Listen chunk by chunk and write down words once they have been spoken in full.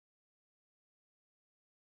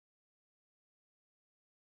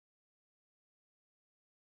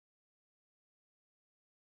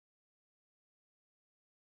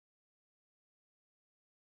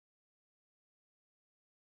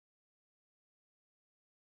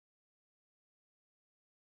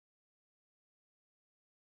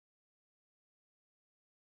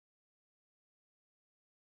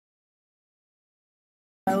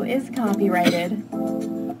is copyrighted.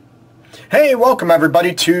 Hey, welcome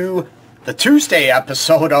everybody to the Tuesday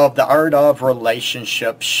episode of the Art of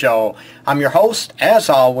Relationship show. I'm your host, as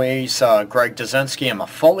always, Greg Dudzinski. I'm a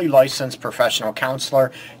fully licensed professional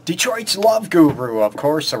counselor, Detroit's love guru, of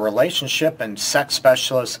course, a relationship and sex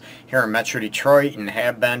specialist here in Metro Detroit, and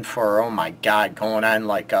have been for, oh my God, going on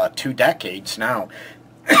like 2 decades now.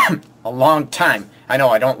 A long time. I know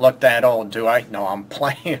I don't look that old, do I? No, I'm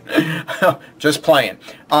playing. Just playing.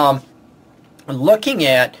 Looking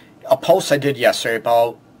at a post I did yesterday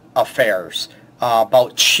about affairs,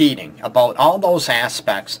 about cheating, about all those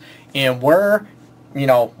aspects, and where, you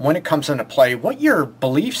know, when it comes into play, what your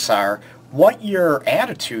beliefs are, what your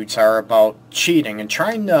attitudes are about cheating, and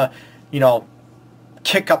trying to, you know,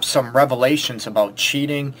 kick up some revelations about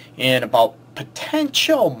cheating and about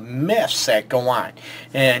potential myths that go on.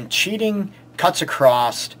 And cheating cuts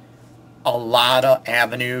across a lot of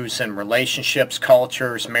avenues and relationships,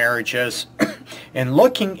 cultures, marriages, and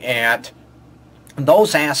looking at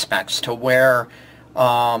those aspects to where,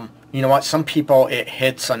 you know what, some people it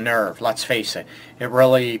hits a nerve, let's face it. It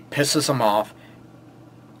really pisses them off,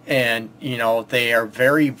 and, you know, they are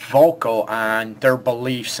very vocal on their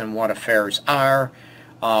beliefs and what affairs are,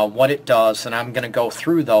 what it does, and I'm going to go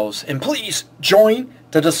through those. And please join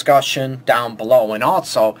the discussion down below. And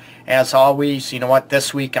also, as always, you know what,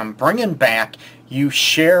 this week I'm bringing back, you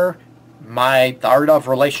share my The Art of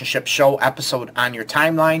Relationship show episode on your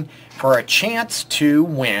timeline for a chance to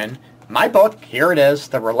win my book. Here it is,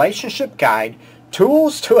 The Relationship Guide,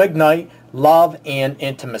 Tools to Ignite Love and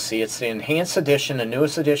Intimacy. It's the enhanced edition, the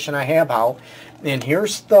newest edition I have out. And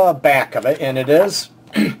here's the back of it, and it is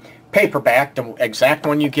paperback, the exact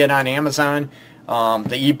one you get on Amazon.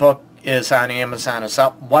 The ebook is on Amazon as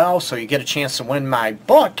well, so you get a chance to win my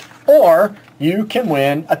book, or you can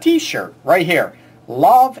win a t-shirt right here.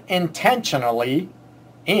 Love intentionally,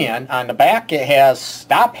 and on the back it has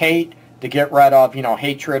stop hate, to get rid of, you know,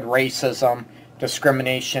 hatred, racism,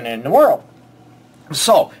 discrimination in the world.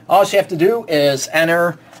 So all you have to do is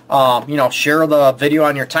enter, you know, share the video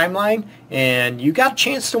on your timeline, and you got a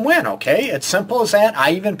chance to win. Okay, it's simple as that.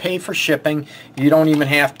 I even pay for shipping. You don't even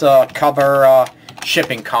have to cover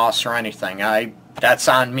shipping costs or anything. That's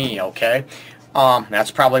on me. Okay.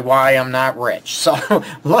 That's probably why I'm not rich. So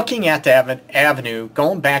looking at the avenue,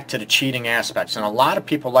 going back to the cheating aspects, and a lot of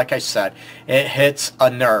people, like I said, it hits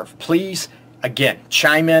a nerve. Please, again,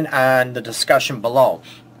 chime in on the discussion below.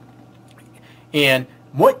 And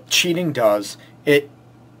what cheating does, it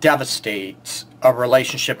devastates a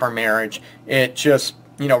relationship or marriage. It just,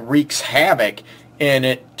 you know, wreaks havoc, and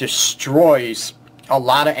it destroys a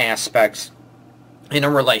lot of aspects in a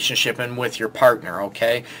relationship and with your partner,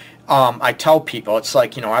 okay? I tell people, it's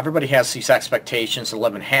like, you know, everybody has these expectations of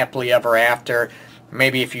living happily ever after.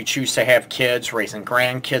 Maybe if you choose to have kids, raising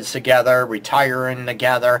grandkids together, retiring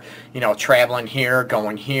together, you know, traveling here,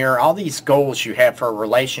 going here, all these goals you have for a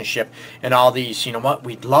relationship, and all these, you know what,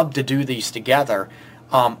 we'd love to do these together.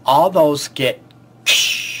 All those get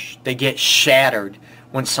shattered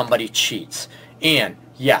when somebody cheats. And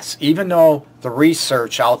yes, even though the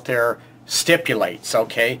research out there stipulates,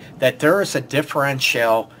 okay, that there is a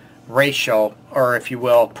differential ratio, or if you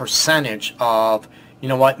will, percentage of, you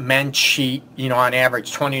know what, men cheat, you know, on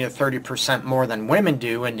average 20 to 30% more than women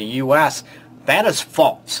do in the U.S., that is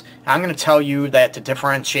false. I'm going to tell you that the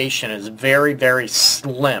differentiation is very, very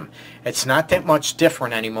slim. It's not that much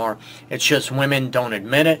different anymore. It's just women don't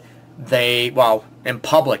admit it. Well, in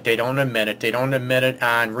public, they don't admit it. They don't admit it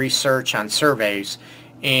on research, on surveys,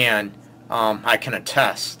 and I can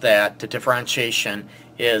attest that the differentiation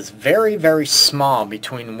is very, very small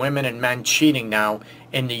between women and men cheating now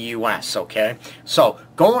in the U.S., okay? So,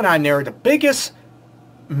 going on there, the biggest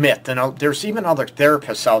myth, and there's even other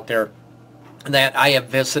therapists out there that I have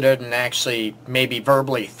visited and actually maybe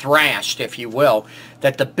verbally thrashed, if you will,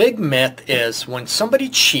 that the big myth is when somebody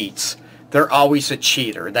cheats, they're always a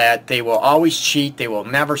cheater, that they will always cheat, they will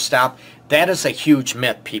never stop. That is a huge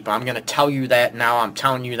myth, people. I'm going to tell you that now. I'm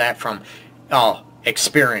telling you that from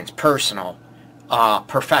experience, personal,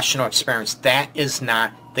 professional experience. That is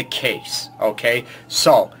not the case, okay?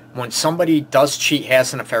 So when somebody does cheat,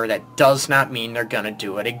 has an affair, that does not mean they're going to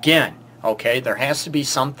do it again, okay? There has to be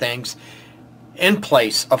some things in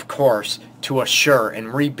place, of course, to assure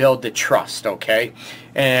and rebuild the trust, okay?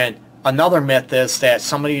 And another myth is that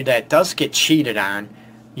somebody that does get cheated on,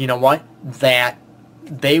 you know what, that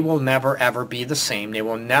they will never ever be the same. They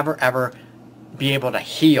will never ever be able to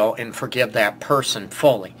heal and forgive that person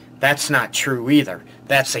fully. That's not true either.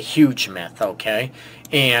 That's a huge myth, okay?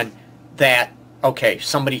 And that, okay,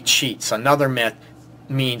 somebody cheats. Another myth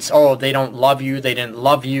means, oh, they don't love you, they didn't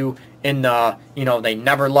love you in the, they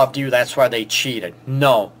never loved you, that's why they cheated.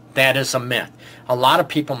 No, that is a myth. A lot of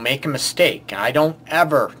people make a mistake. I don't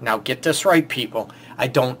ever, now get this right, people, I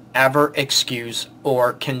don't ever excuse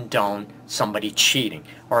or condone somebody cheating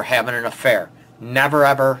or having an affair. Never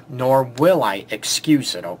ever, nor will I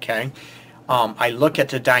excuse it, okay? I look at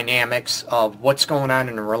the dynamics of what's going on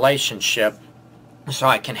in a relationship so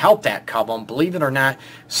I can help that couple. And believe it or not,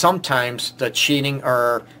 sometimes the cheating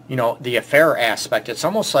or, the affair aspect, it's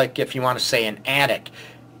almost like, if you want to say, an addict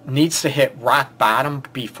needs to hit rock bottom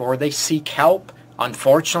before they seek help.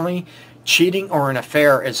 Unfortunately, cheating or an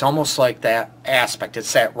affair is almost like that aspect.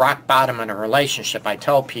 It's that rock bottom in a relationship. I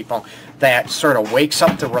tell people that sort of wakes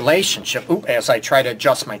up the relationship. Oop, as I try to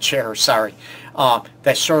adjust my chair, sorry.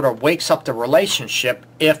 That sort of wakes up the relationship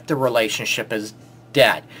if the relationship is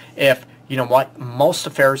dead. If, most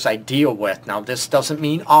affairs I deal with, now this doesn't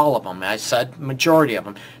mean all of them, I said majority of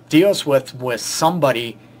them, deals with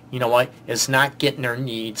somebody, is not getting their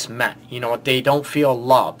needs met. They don't feel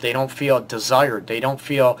loved. They don't feel desired. They don't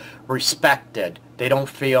feel respected. They don't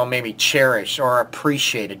feel maybe cherished or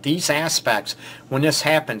appreciated. These aspects, when this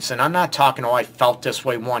happens, and I'm not talking, I felt this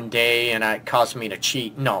way one day and it caused me to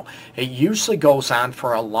cheat. No, it usually goes on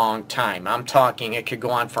for a long time. I'm talking it could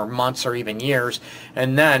go on for months or even years.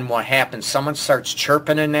 And then what happens, someone starts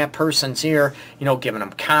chirping in that person's ear, giving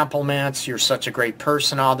them compliments, you're such a great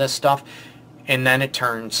person, all this stuff. And then it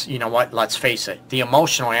turns, let's face it, the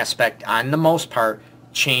emotional aspect, on the most part,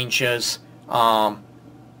 changes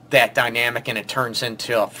that dynamic, and it turns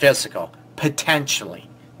into a physical, potentially,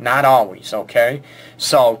 not always, okay?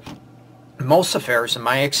 So most affairs, in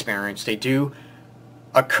my experience, they do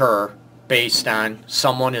occur based on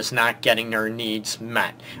someone is not getting their needs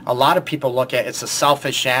met. A lot of people look at it's a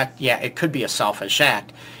selfish act. Yeah, it could be a selfish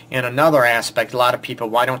act. And another aspect, a lot of people,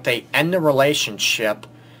 why don't they end the relationship,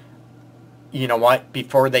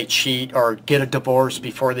 before they cheat, or get a divorce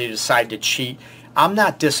before they decide to cheat? I'm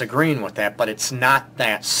not disagreeing with that, but it's not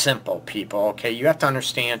that simple, people, okay? You have to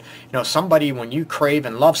understand, somebody, when you crave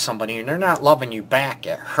and love somebody and they're not loving you back,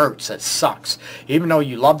 it hurts, it sucks. Even though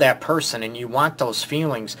you love that person and you want those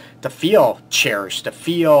feelings to feel cherished, to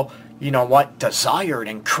feel, desired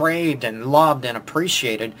and craved and loved and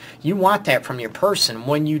appreciated, you want that from your person.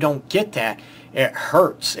 When you don't get that, it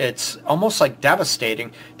hurts. It's almost like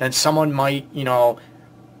devastating. Then someone might,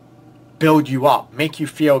 build you up, make you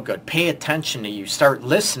feel good, pay attention to you, start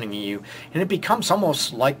listening to you, and it becomes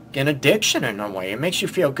almost like an addiction in a way. It makes you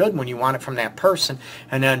feel good when you want it from that person,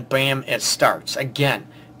 and then bam, it starts. Again,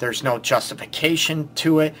 there's no justification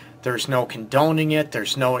to it, there's no condoning it,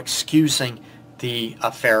 there's no excusing the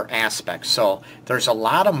affair aspect. So there's a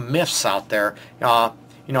lot of myths out there,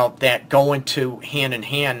 that go into hand in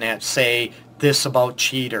hand, that say this about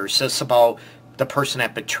cheaters, this about the person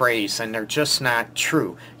that betrays, and they're just not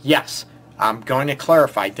true. Yes, I'm going to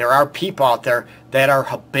clarify, there are people out there that are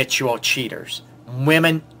habitual cheaters,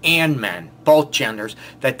 women and men, both genders,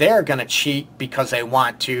 that they're going to cheat because they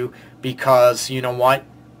want to, because,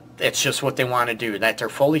 it's just what they want to do, that they're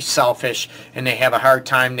fully selfish and they have a hard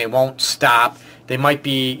time, they won't stop. They might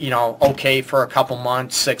be, okay for a couple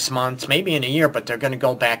months, 6 months, maybe in a year, but they're going to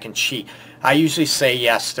go back and cheat. I usually say,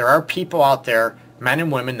 yes, there are people out there, men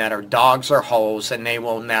and women, that are dogs or hoes, and they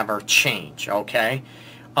will never change, okay?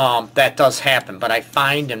 That does happen, but I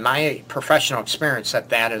find in my professional experience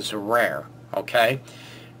that is rare, okay?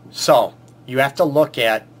 So you have to look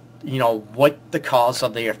at, what the cause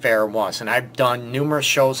of the affair was. And I've done numerous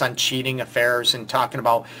shows on cheating, affairs, and talking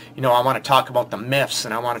about, I want to talk about the myths,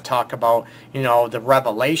 and I want to talk about, the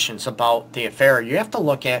revelations about the affair. You have to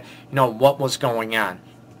look at, what was going on.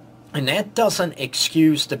 And that doesn't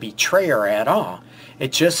excuse the betrayer at all.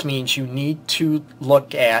 It just means you need to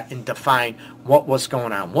look at and define what was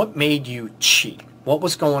going on. What made you cheat? What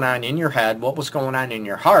was going on in your head? What was going on in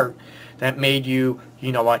your heart that made you,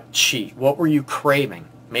 cheat? What were you craving?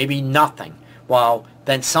 Maybe nothing. Well,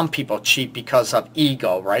 then some people cheat because of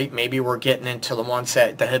ego, right? Maybe we're getting into the ones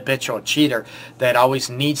that, the habitual cheater that always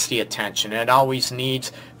needs the attention. It always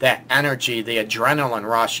needs that energy, the adrenaline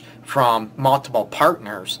rush from multiple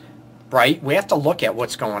partners, right? We have to look at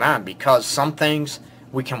what's going on, because some things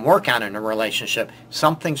we can work on in a relationship,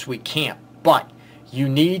 some things we can't. But you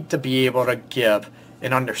need to be able to give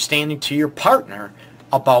an understanding to your partner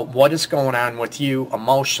about what is going on with you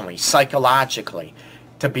emotionally, psychologically,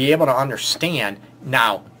 to be able to understand,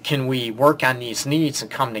 now, can we work on these needs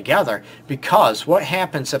and come together? Because what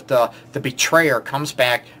happens if the betrayer comes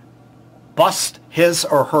back, busts his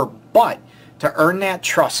or her butt to earn that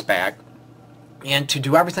trust back, and to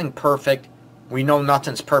do everything perfect? We know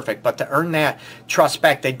nothing's perfect, but to earn that trust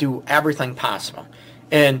back, they do everything possible.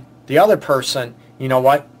 And the other person,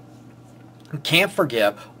 can't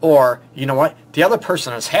forgive, or you know what, the other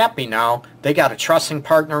person is happy now, they got a trusting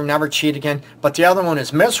partner, never cheat again, but the other one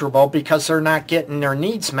is miserable because they're not getting their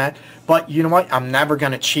needs met, but you know what, I'm never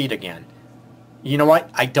going to cheat again. You know what,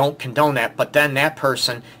 I don't condone that, but then that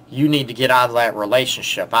person, you need to get out of that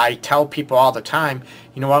relationship. I tell people all the time,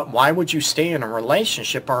 you know what, why would you stay in a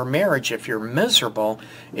relationship or a marriage if you're miserable,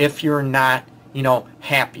 if you're not, you know,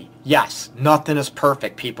 happy? Yes, nothing is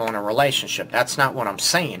perfect, people, in a relationship. That's not what I'm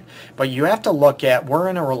saying. But you have to look at, we're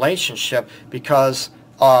in a relationship because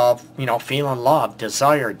of, you know, feeling loved,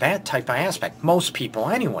 desired, that type of aspect. Most people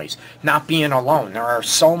anyways, not being alone. There are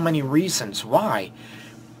so many reasons why.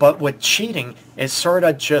 But with cheating, it sort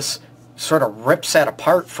of rips that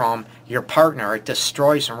apart from your partner. It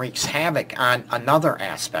destroys and wreaks havoc on another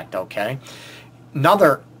aspect, okay?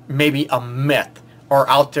 Another, maybe a myth, or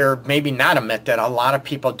out there, maybe not a myth, that a lot of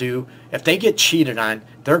people do. If they get cheated on,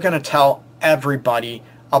 they're going to tell everybody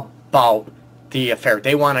about the affair.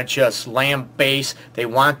 They want to just lambaste. They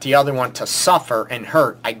want the other one to suffer and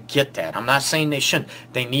hurt. I get that. I'm not saying they shouldn't.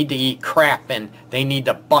 They need to eat crap and they need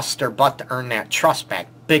to bust their butt to earn that trust back,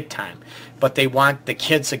 big time. But they want the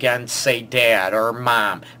kids again to say dad or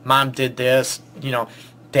mom. Mom did this, you know,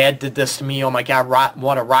 dad did this to me. Oh my God,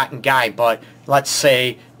 what a rotten guy. But let's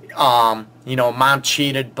say, you know, mom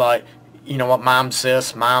cheated, but you know what, mom's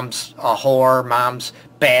this, mom's a whore, mom's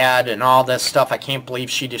bad and all this stuff. I can't believe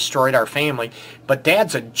she destroyed our family. But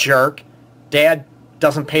dad's a jerk. Dad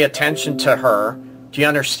doesn't pay attention to her. Do you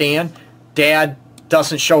understand? Dad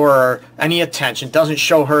doesn't show her any attention, doesn't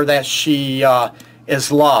show her that she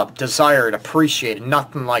is loved, desired, appreciated,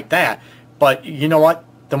 nothing like that. But you know what?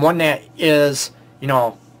 The one that is, you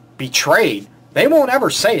know, betrayed, they won't ever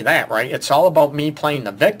say that, right? It's all about me playing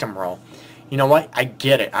the victim role. You know what? I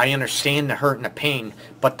get it. I understand the hurt and the pain.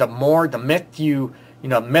 But the more, the myth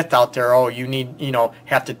myth out there, oh, you need, you know,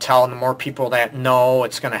 have to tell, and the more people that know,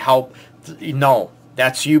 it's going to help. No,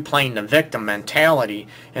 that's you playing the victim mentality,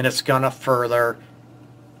 and it's going to further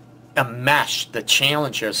enmesh the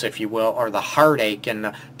challenges, if you will, or the heartache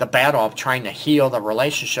and the battle of trying to heal the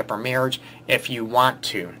relationship or marriage if you want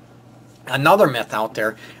to. Another myth out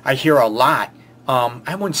there I hear a lot,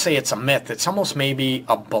 I wouldn't say it's a myth, it's almost maybe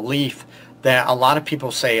a belief that a lot of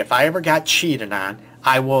people say, if I ever got cheated on,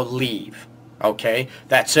 I will leave. Okay,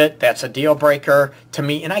 that's it. That's a deal breaker to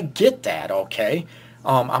me, and I get that. Okay,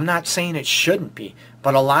 I'm not saying it shouldn't be,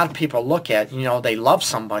 but a lot of people look at, you know, they love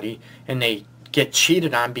somebody and they get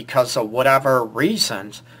cheated on because of whatever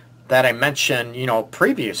reasons that I mentioned, you know,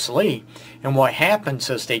 previously. And what happens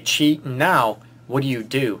is they cheat, and now what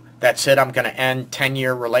do? That's it. I'm going to end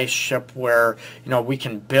 10-year relationship where, you know, we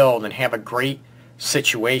can build and have a great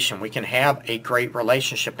situation. We can have a great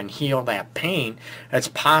relationship and heal that pain. It's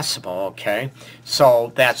possible, okay?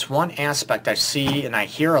 So that's one aspect I see and I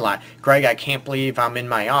hear a lot. Greg, I can't believe I'm in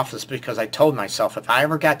my office because I told myself if I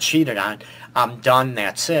ever got cheated on, I'm done,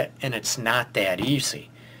 that's it. And it's not that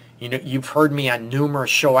easy. You know, you've heard me on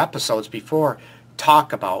numerous show episodes before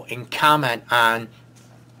talk about and comment on,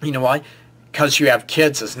 you know what, because you have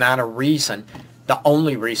kids is not a reason, the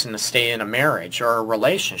only reason to stay in a marriage or a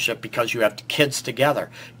relationship, because you have kids together.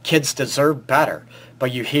 Kids deserve better.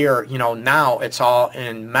 But you hear, you know, now it's all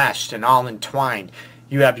enmeshed and all entwined.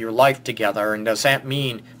 You have your life together, and does that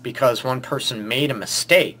mean because one person made a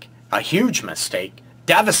mistake, a huge mistake,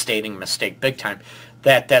 devastating mistake, big time,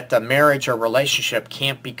 that the marriage or relationship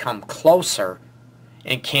can't become closer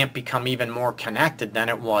and can't become even more connected than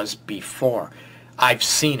it was before? I've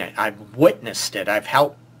seen it. I've witnessed it. I've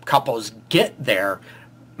helped couples get there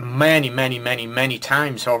many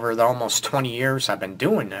times over the almost 20 years I've been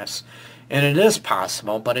doing this. And it is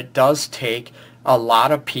possible, but it does take a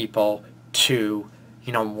lot of people to,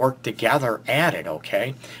 you know, work together at it,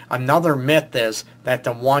 okay? Another myth is that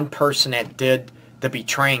the one person that did the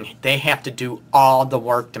betraying, they have to do all the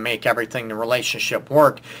work to make everything, the relationship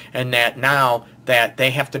work, and that now that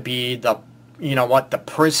they have to be the, you know what, the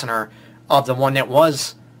prisoner of the one that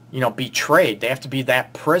was, you know, betrayed. They have to be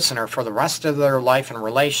that prisoner for the rest of their life and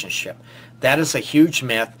relationship. That is a huge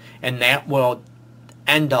myth, and that will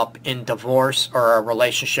end up in divorce or a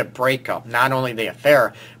relationship breakup. Not only the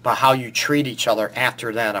affair, but how you treat each other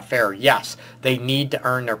after that affair. Yes, they need to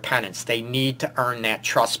earn their penance. They need to earn that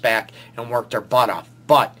trust back and work their butt off.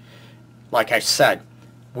 But, like I said,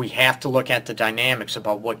 we have to look at the dynamics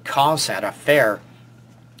about what caused that affair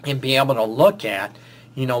and be able to look at,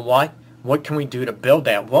 you know what can we do to build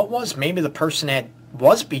that? What was maybe the person that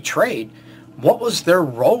was betrayed, what was their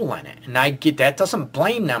role in it? And I get that doesn't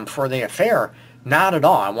blame them for the affair, Not at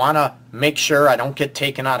all. I want to make sure I don't get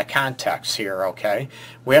taken out of context here, okay?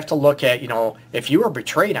 We have to look at, if you were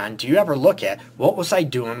betrayed on, do you ever look at what was I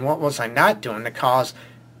doing, what was I not doing to cause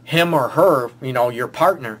him or her, your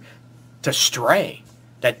partner, to stray?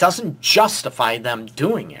 That doesn't justify them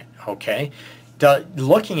doing it, okay?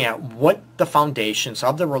 Looking at what the foundations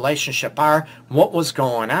of the relationship are, what was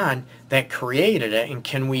going on that created it, and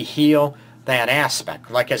can we heal that aspect?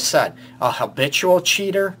 Like I said, a habitual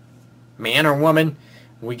cheater, man or woman,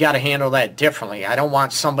 we got to handle that differently. I don't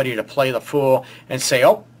want somebody to play the fool and say,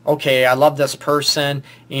 oh, okay, I love this person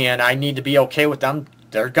and I need to be okay with them.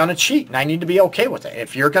 They're going to cheat and I need to be okay with it.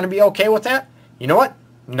 If you're going to be okay with that, you know what?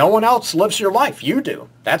 No one else lives your life. You do.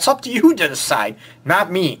 That's up to you to decide,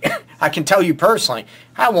 not me. I can tell you personally,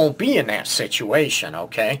 I won't be in that situation,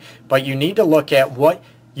 okay? But you need to look at what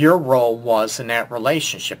your role was in that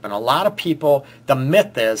relationship. And a lot of people, the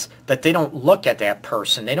myth is that they don't look at that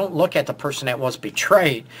person. They don't look at the person that was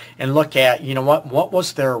betrayed and look at, what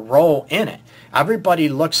was their role in it. Everybody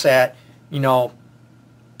looks at, the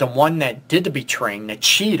one that did the betraying, the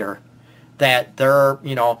cheater, that they're,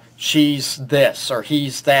 she's this or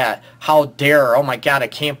he's that. How dare, oh my God, I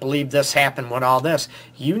can't believe this happened with all this.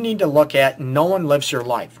 You need to look at, no one lives your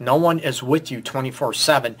life. No one is with you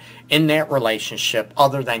 24/7 in that relationship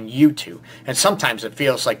other than you two. And sometimes it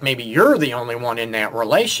feels like maybe you're the only one in that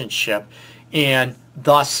relationship, and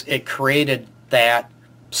thus it created that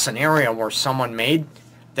scenario where someone made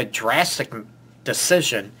the drastic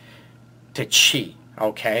decision to cheat.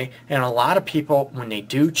 Okay, and a lot of people, when they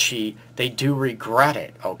do cheat, they do regret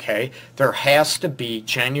it. Okay, there has to be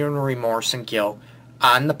genuine remorse and guilt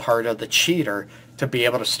on the part of the cheater to be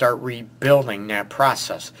able to start rebuilding that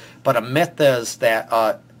process. But a myth is that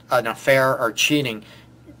an affair or cheating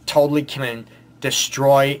totally can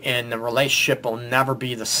destroy and the relationship will never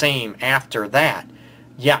be the same after that.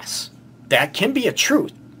 Yes, that can be a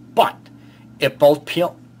truth, but if both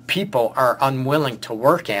people are unwilling to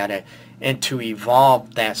work at it and to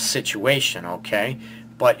evolve that situation, okay?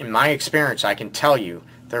 But in my experience, I can tell you,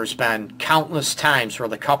 there's been countless times where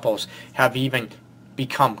the couples have even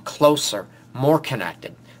become closer, more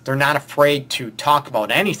connected. They're not afraid to talk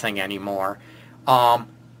about anything anymore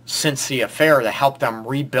since the affair, to help them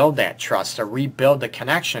rebuild that trust, to rebuild the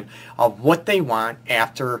connection of what they want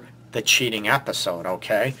after the cheating episode,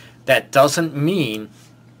 okay? That doesn't mean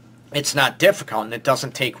it's not difficult and it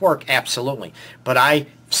doesn't take work, absolutely. But I've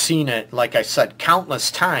seen it, like I said, countless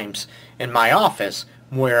times in my office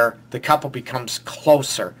where the couple becomes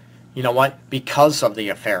closer. You know what? Because of the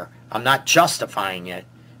affair. I'm not justifying it.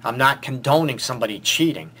 I'm not condoning somebody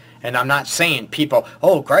cheating. And I'm not saying people,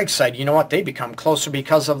 oh, Greg said, you know what? They become closer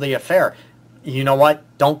because of the affair. You know what?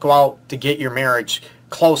 Don't go out to get your marriage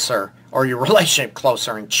closer or your relationship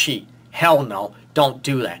closer and cheat. Hell no. Don't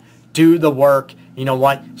do that. Do the work. You know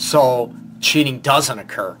what? So cheating doesn't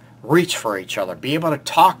occur. Reach for each other. Be able to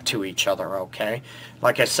talk to each other, okay?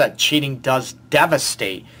 Like I said, cheating does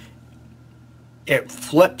devastate. It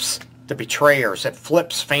flips the betrayers. It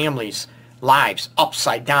flips families' lives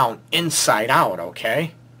upside down, inside out,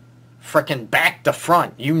 okay? Frickin' back to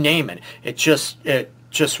front, you name it. It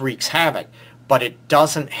just wreaks havoc. But it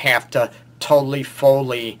doesn't have to totally,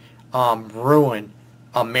 fully ruin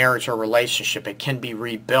a marriage or relationship. It can be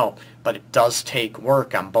rebuilt, but it does take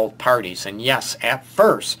work on both parties. And yes, at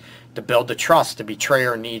first, to build the trust, the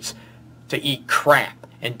betrayer needs to eat crap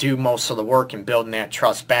and do most of the work in building that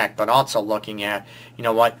trust back, but also looking at,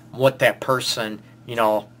 what that person,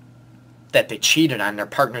 that they cheated on, their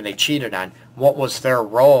partner they cheated on, what was their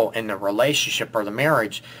role in the relationship or the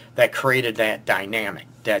marriage that created that dynamic.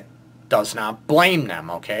 That does not blame them,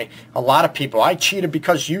 okay? A lot of people, I cheated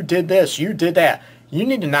because you did this, you did that. You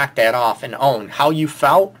need to knock that off and own how you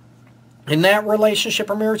felt in that relationship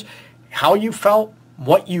or marriage, how you felt,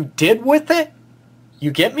 what you did with it.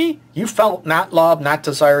 You get me? You felt not loved, not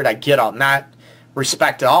desired. I get all, not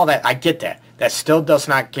respected, all that. I get that. That still does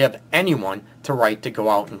not give anyone the right to go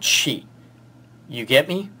out and cheat. You get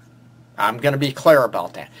me? I'm going to be clear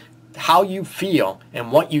about that. How you feel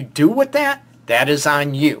and what you do with that, that is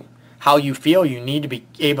on you. How you feel, you need to be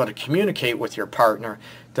able to communicate with your partner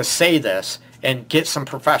to say this and get some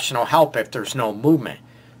professional help if there's no movement.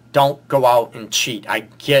 Don't go out and cheat. I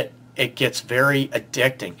get it gets very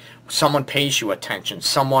addicting. Someone pays you attention.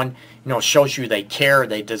 Someone, shows you they care,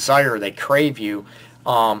 they desire, they crave you.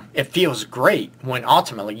 It feels great when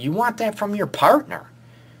ultimately you want that from your partner.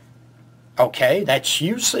 Okay, that's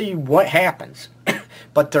usually what happens.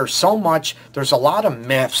 But there's a lot of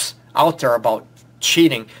myths out there about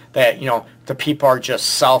cheating that, the people are just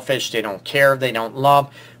selfish, they don't care, they don't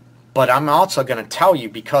love. But I'm also going to tell you,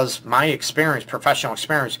 because my experience, professional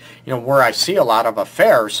experience, where I see a lot of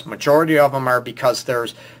affairs, majority of them are because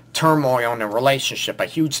there's turmoil in a relationship, a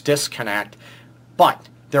huge disconnect. But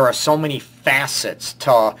there are so many facets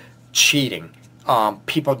to cheating.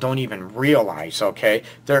 People don't even realize, okay?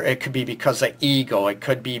 It could be because of ego. It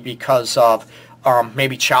could be because of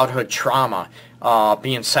maybe childhood trauma,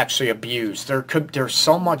 being sexually abused. There's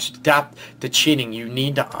so much depth to cheating. You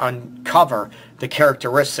need to uncover the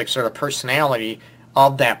characteristics or the personality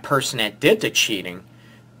of that person that did the cheating,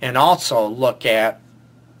 and also look at,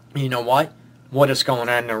 what is going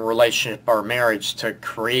on in a relationship or marriage to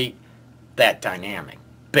create that dynamic.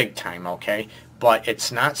 Big time, okay? But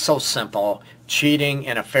it's not so simple. Cheating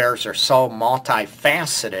and affairs are so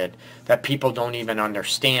multifaceted that people don't even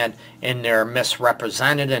understand, and they're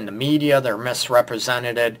misrepresented in the media, they're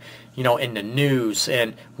misrepresented, in the news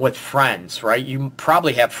and with friends, right? You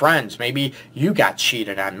probably have friends. Maybe you got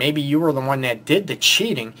cheated on. Maybe you were the one that did the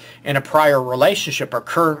cheating in a prior relationship or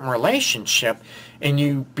current relationship, and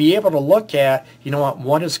you be able to look at,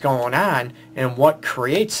 what is going on and what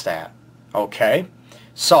creates that, okay?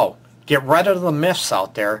 So, get rid of the myths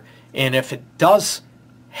out there, and if it does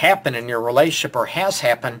happen in your relationship or has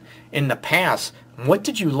happened in the past, what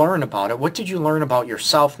did you learn about it? What did you learn about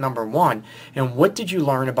yourself, number one? And what did you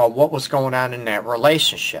learn about what was going on in that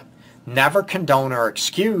relationship? Never condone or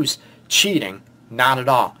excuse cheating, not at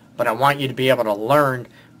all. But I want you to be able to learn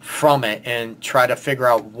from it and try to figure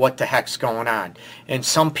out what the heck's going on. And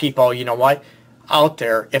some people, out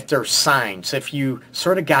there, if there's signs, if you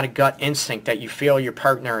sort of got a gut instinct that you feel your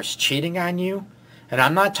partner is cheating on you, and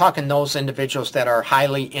I'm not talking those individuals that are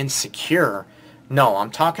highly insecure. No,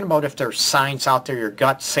 I'm talking about if there's signs out there, your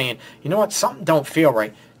gut saying, something don't feel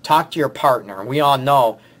right. Talk to your partner. And we all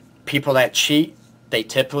know people that cheat, they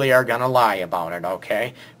typically are going to lie about it,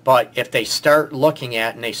 okay? But if they start looking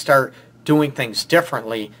at and they start doing things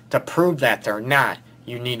differently to prove that they're not,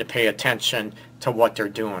 you need to pay attention to what they're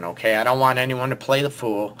doing, okay? I don't want anyone to play the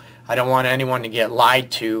fool. I don't want anyone to get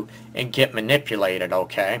lied to and get manipulated,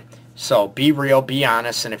 okay? So be real, be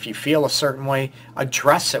honest, and if you feel a certain way,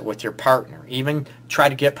 address it with your partner. Even try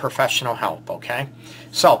to get professional help, okay?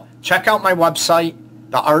 So check out my website,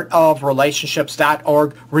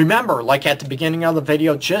 theartofrelationships.org. Remember, like at the beginning of the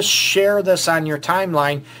video, just share this on your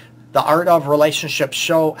timeline, the Art of Relationships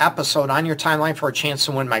show episode on your timeline for a chance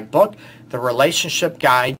to win my book, The Relationship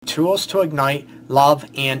Guide, Tools to Ignite Love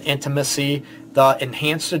and Intimacy, the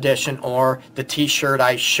enhanced edition, or the t-shirt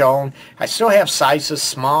I've shown. I still have sizes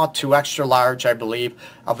small to extra large, I believe,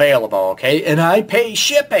 available, okay? And I pay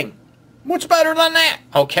shipping. What's better than that,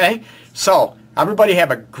 okay? So, everybody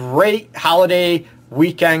have a great holiday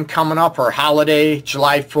weekend coming up, or holiday,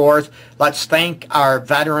 July 4th. Let's thank our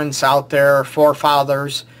veterans out there,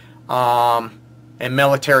 forefathers, and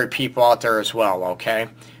military people out there as well, okay?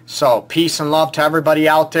 So, peace and love to everybody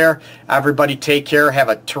out there. Everybody take care. Have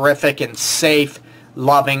a terrific and safe,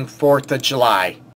 loving 4th of July.